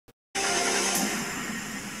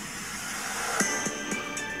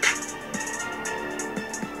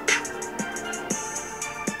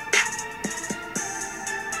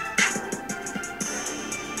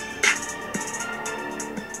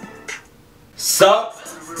Sup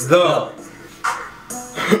Tho.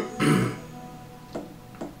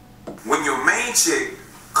 When your main chick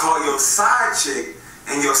call your side chick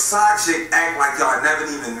and your side chick act like y'all never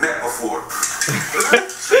even met before.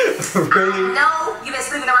 Really? No, you been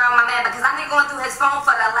sleeping around my man because I've been going through his phone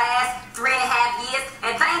for the last 3.5 years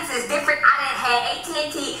and things is different. I done had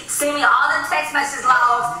AT&T send me all the text message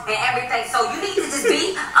logs and everything. So you need to just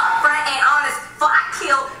be upfront and honest before I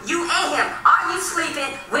kill you and him. Are you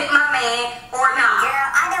sleeping with my man or not? Girl,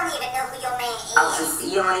 I don't even know who your man is. Oh,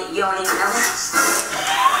 you don't even know him?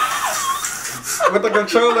 With the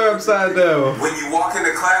controller upside down. When you walk in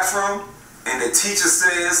the classroom and the teacher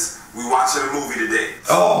says, "We watching a movie today."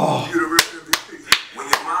 Oh. You the real MVP. When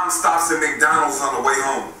your mom stops at McDonald's on the way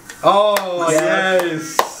home. Oh,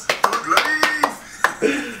 yes.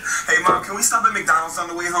 Hey mom, can we stop at McDonald's on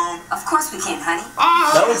the way home? Of course we can, honey.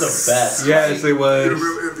 Oh. That was the best. Yes, it was. You the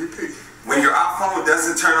real MVP. When your iPhone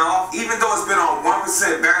doesn't turn off, even though it's been on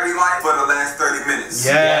 1% battery life for the last 30 minutes.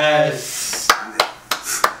 Yes.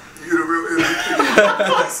 You the real MVP.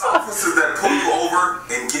 Police officers that pull you over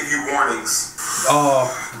and give you warnings. Oh.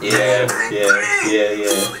 Yeah.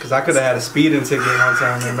 Because I could have had a speeding ticket one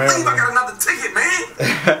time in I Maryland. got another ticket, man.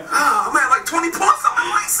 I'm at like 20 points on my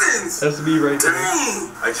license. That's me right there.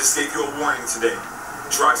 Dang. I just gave you a warning today.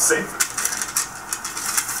 Drive safe.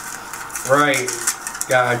 Right.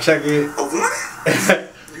 Gotta check it. A warning?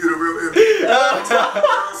 You the real MVP.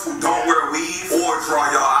 Girls who don't wear weave or draw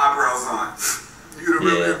your eyebrows on. You the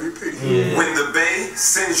real MVP. Yeah. When the bae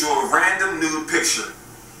sends you a random nude picture.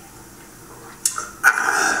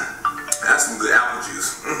 That's some good apple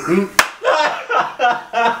juice.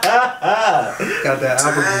 Got that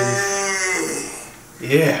apple juice.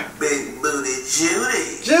 Hey, Yeah. big booty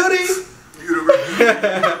Judy. Judy. You the real MVP.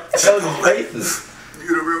 That was his faces.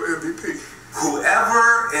 You the real MVP.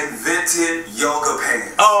 Whoever invented yoga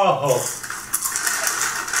pants. Oh.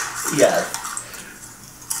 Yes.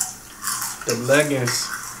 The leggings.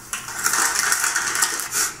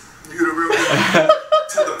 You the real MVP.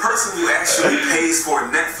 To the person who actually pays for a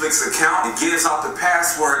Netflix account and gives out the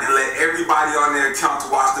password and let everybody on their account to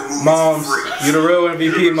watch the movies Moms. for free. You the real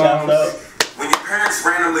MVP, Shout moms. out. When your parents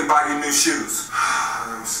randomly buy you new shoes.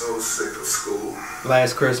 I'm so sick of school.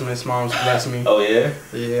 Last Christmas, mom's blessed me. Oh yeah.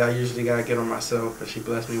 Yeah, I usually gotta get on myself, but she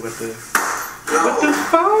blessed me with the No.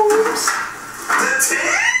 phones. The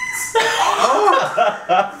tits?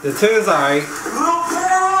 Oh, the tins, alright. Little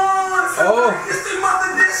prawns! Oh. It's the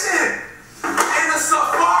mother edition! And the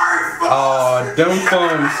safari phone! Oh, them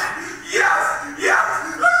phones. Yes! Yes!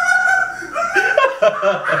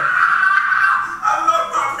 I love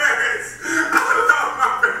my parents! I love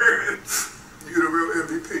my parents! You the real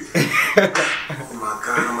MVP. Oh my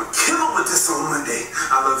god, I'm gonna kill him with this on Monday.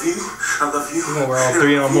 I love you. I love you. We're all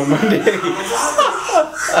three on Monday.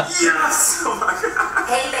 Yes! Oh my god.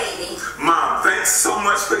 Hey, baby. Mom, thanks so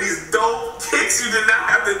much for these dope kicks. You did not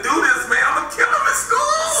have to do this, man. I'm gonna kill him in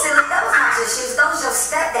school. Silly, those aren't your shoes. Those your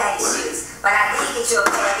stepdaddy shoes. But I did get you a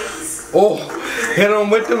pair of these. Oh, hit him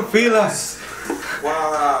with them feelers.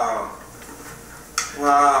 Wow.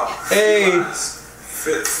 Wow. Hey.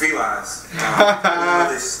 Felines. Wow.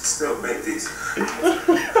 They still make these.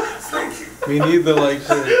 Thank you. Me neither, like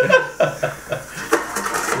shit.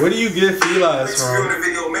 Where do you get felines Make sure you're in from? the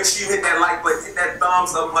video. Make sure you hit that like button, hit that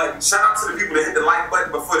thumbs up button. Shout out to the people that hit the like button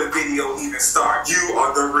before the video even starts. You are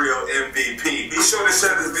the real MVP. Be sure to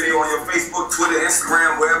share this video on your Facebook, Twitter,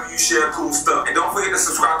 Instagram, wherever you share cool stuff. And don't forget to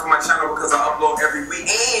subscribe to my channel because I upload every week.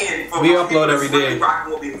 And for We my upload people every that's really day. rocking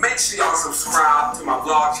with me, make sure y'all subscribe to my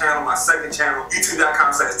vlog channel, my second channel,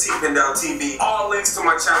 youtube.com/TPendellTV. All links to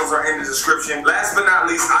my channels are in the description. Last but not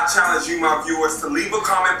least, I challenge you, my viewers, to leave a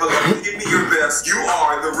comment below. Give me your best. You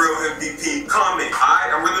are the real MVP. Comment.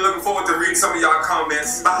 Alright, I'm really looking forward to reading some of y'all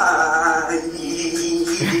comments. Bye.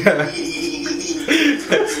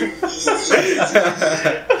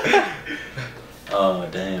 Oh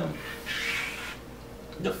damn.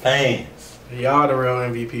 The fans Y'all the real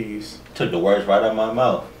MVPs. took the words right out of my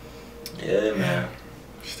mouth. Yeah, man.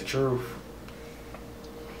 It's the truth.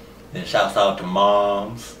 Then shouts out to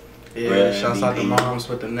moms. Yeah, Real shouts out to MVP. moms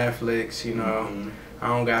with the Netflix, you know. I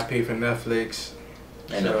don't got paid for Netflix.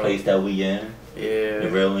 And the So, place that we in. The yeah.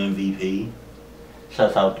 real MVP.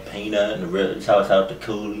 Shouts out to Peanut and the real shouts out to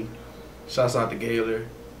KOOLLEE. Shouts out to Gaylor.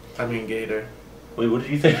 I mean Gator. Wait, what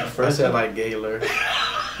did you say first? I said like Gaylor.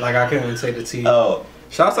 Like I couldn't say the T. Oh.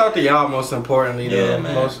 Shouts out to y'all most importantly though. Yeah,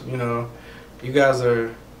 man. Most, you know, you guys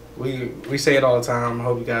are we say it all the time. I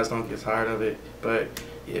hope you guys don't get tired of it. But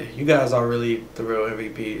yeah, you guys are really the real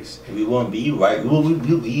MVPs. We wouldn't be right. We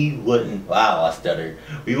wouldn't. Wow, I stuttered.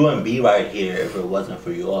 We wouldn't be right here if it wasn't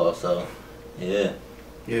for you all. So, yeah.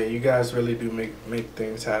 Yeah, you guys really do make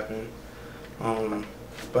things happen.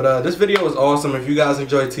 But this video was awesome. If you guys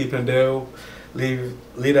enjoyed T Pendel, leave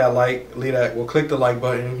that like, click the like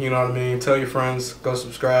button. You know what I mean. Tell your friends. Go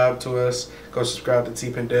subscribe to us. Go subscribe to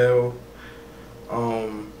T Pendel.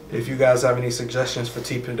 If you guys have any suggestions for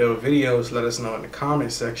T Pendel videos, let us know in the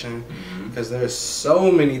comment section, because there's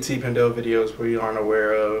so many T Pendel videos we aren't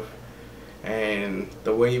aware of, and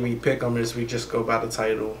the way we pick them is we just go by the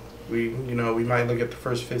title. We might look at the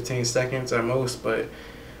first 15 seconds at most, but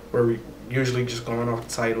we're usually just going off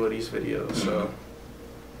the title of these videos. So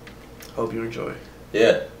hope you enjoy.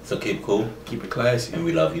 Yeah, so keep cool. Keep it classy. And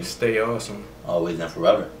we love you. Stay awesome. Always and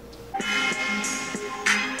forever.